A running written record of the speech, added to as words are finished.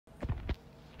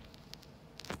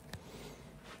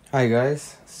Hi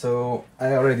guys, so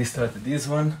I already started this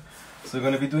one. So we're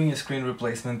gonna be doing a screen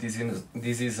replacement.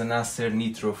 This is an Acer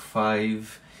Nitro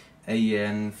 5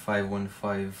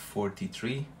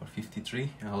 AN515-43 or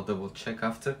 53. I'll double check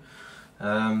after.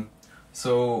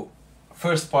 So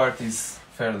first part is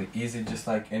fairly easy, just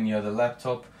like any other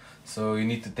laptop. So you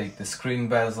need to take the screen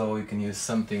bezel. You can use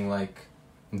something like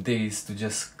this to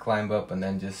just climb up and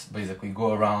then just basically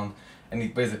go around, and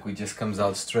it basically just comes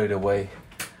out straight away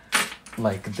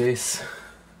like this.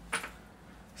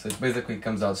 So it basically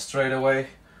comes out straight away.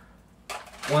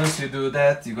 Once you do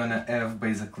that, you're gonna have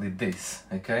basically this,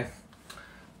 okay?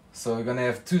 So you're gonna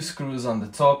have 2 screws on the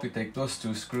top. You take those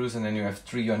 2 screws and then you have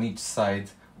 3 on each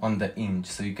side on the hinge.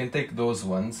 So you can take those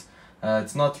ones.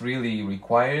 It's not really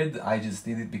required, I just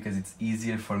did it because it's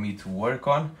easier for me to work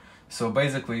on. So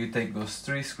basically you take those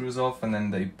 3 screws off and then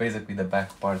basically the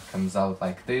back part comes out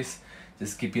like this.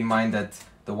 Just keep in mind that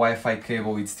the Wi-Fi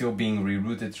cable is still being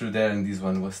rerouted through there, and this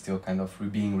one was still kind of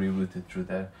being rerouted through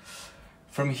there.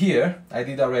 From here, I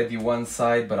did already one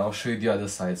side, but I'll show you the other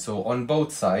side. So on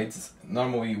both sides,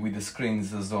 normally with the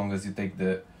screens, as long as you take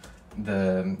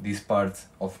this part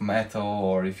of metal,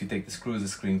 or if you take the screws, the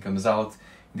screen comes out.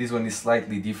 This one is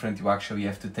slightly different. You actually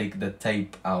have to take the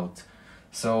tape out.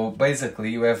 So basically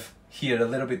you have here a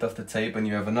little bit of the tape and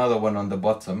you have another one on the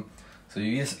bottom. So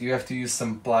you have to use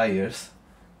some pliers,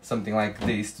 something like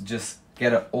this, to just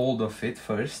get a hold of it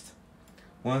first.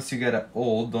 Once you get a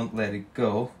hold, don't let it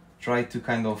go. Try to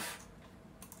kind of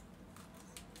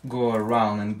go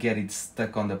around and get it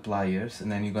stuck on the pliers, and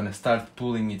then you're gonna start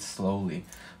pulling it slowly.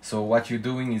 So what you're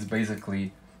doing is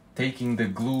basically taking the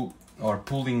glue or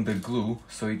pulling the glue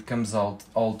so it comes out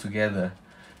all together.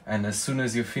 And as soon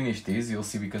as you finish this, you'll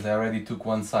see, because I already took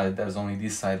one side, there's only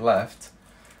this side left,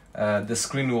 the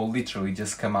screen will literally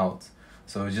just come out.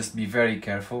 So just be very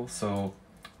careful. So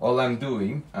all I'm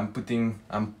doing, I'm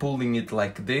pulling it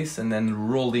like this and then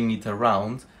rolling it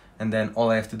around, and then all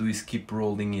I have to do is keep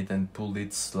rolling it and pull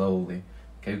it slowly,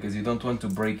 okay? Because you don't want to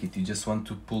break it, you just want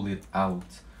to pull it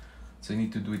out. So you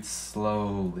need to do it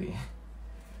slowly.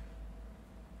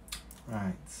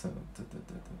 Right, so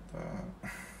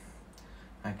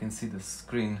I can see the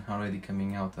screen already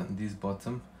coming out on this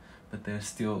bottom, but there's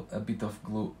still a bit of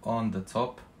glue on the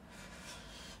top.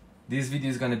 This video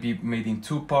is going to be made in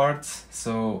 2 parts,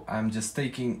 so I'm just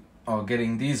getting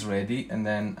these ready, and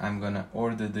then I'm going to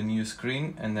order the new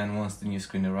screen, and then once the new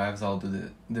screen arrives, I'll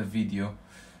do the video,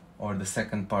 or the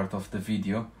second part of the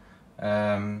video,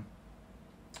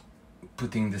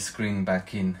 putting the screen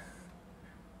back in.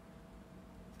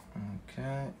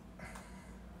 Okay.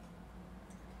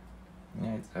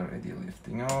 Yeah, it's already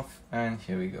lifting off, and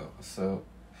here we go. So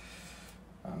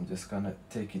I'm just gonna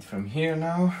take it from here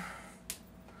now.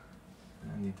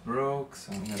 And it broke,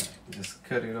 so I'm gonna just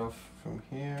cut it off from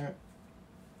here.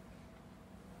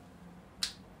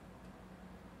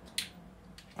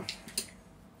 There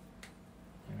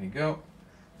we go.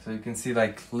 So you can see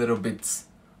like little bits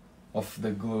of the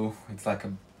glue. It's like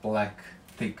a black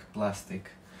thick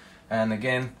plastic. And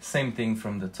again, same thing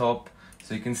from the top.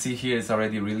 So you can see here it's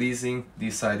already releasing.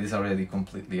 This side is already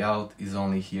completely out. It's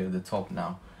only here the top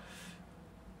now.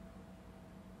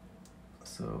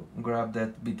 So grab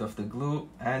that bit of the glue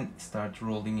and start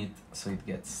rolling it so it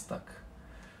gets stuck.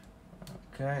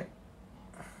 Okay.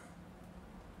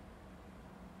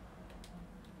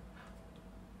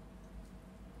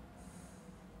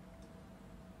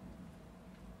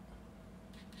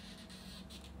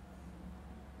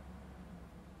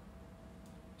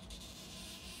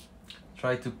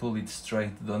 Try to pull it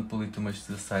straight, don't pull it too much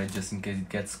to the side, just in case it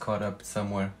gets caught up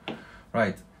somewhere.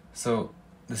 Right, so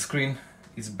the screen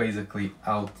is basically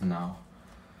out now.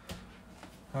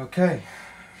 Okay,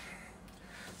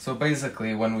 so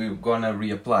basically when we're gonna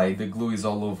reapply, the glue is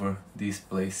all over this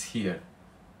place here.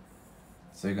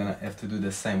 So you're gonna have to do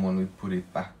the same when we put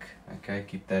it back, okay?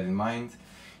 Keep that in mind.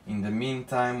 In the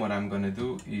meantime, what I'm gonna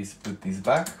do is put this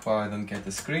back while I don't get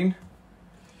the screen.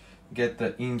 Get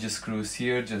the hinge screws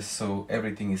here just so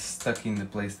everything is stuck in the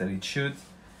place that it should.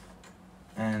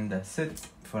 And that's it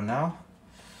for now.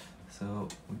 So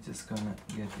we're just gonna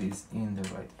get this in the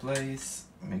right place.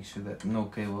 Make sure that no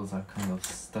cables are kind of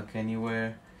stuck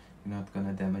anywhere. You're not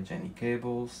gonna damage any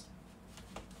cables.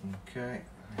 Okay,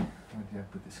 where do I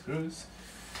put the screws?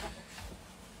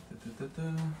 Oh,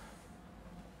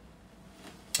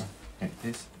 here it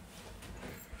is.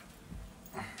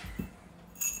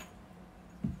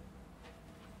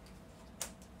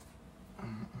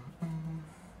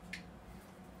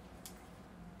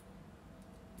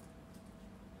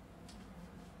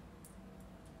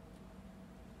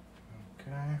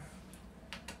 Okay,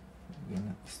 I'm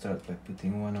gonna start by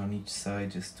putting one on each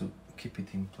side just to keep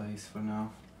it in place for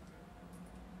now.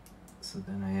 So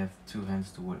then I have two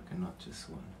hands to work and not just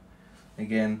one.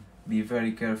 Again, be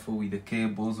very careful with the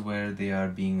cables where they are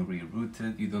being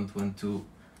rerouted. You don't want to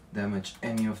damage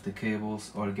any of the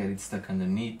cables or get it stuck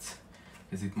underneath,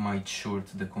 because it might short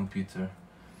the computer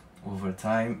over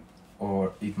time,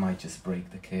 or it might just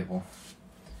break the cable.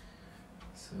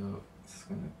 So just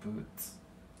gonna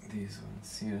put these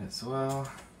ones here as well.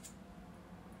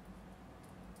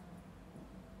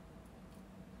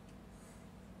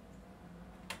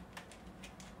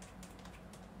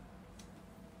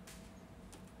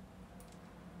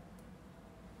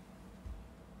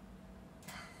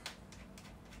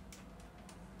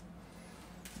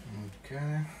 Okay,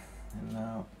 and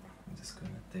now I'm just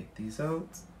gonna take these out.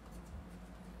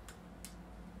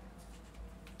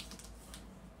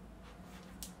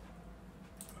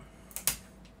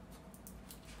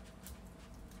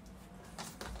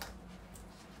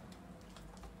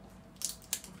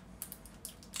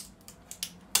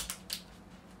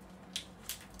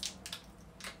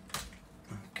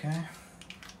 Okay,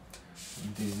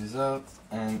 and this is out,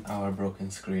 and our broken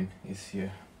screen is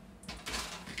here.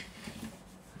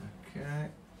 Okay,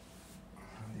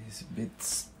 these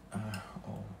bits are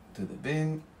all to the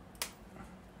bin.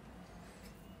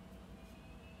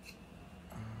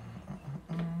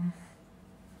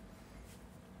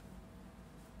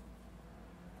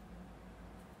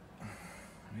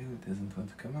 Really doesn't want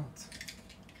to come out.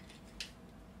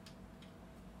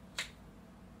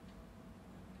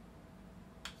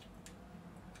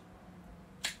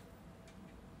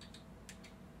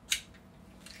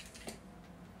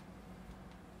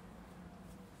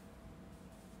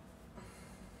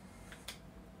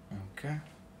 Okay.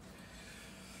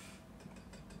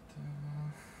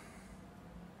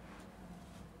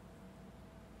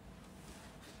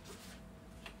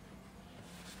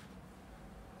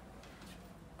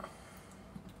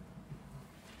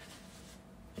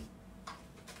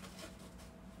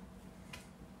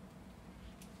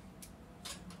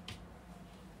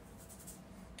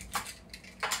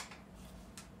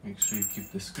 Make sure you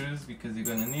keep the screws because you're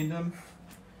gonna need them.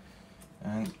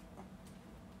 And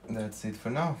that's it for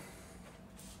now.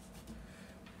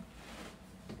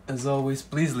 As always,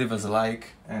 please leave us a like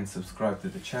and subscribe to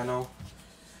the channel.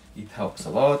 It helps a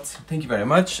lot. Thank you very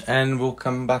much, and we'll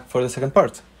come back for the second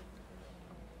part.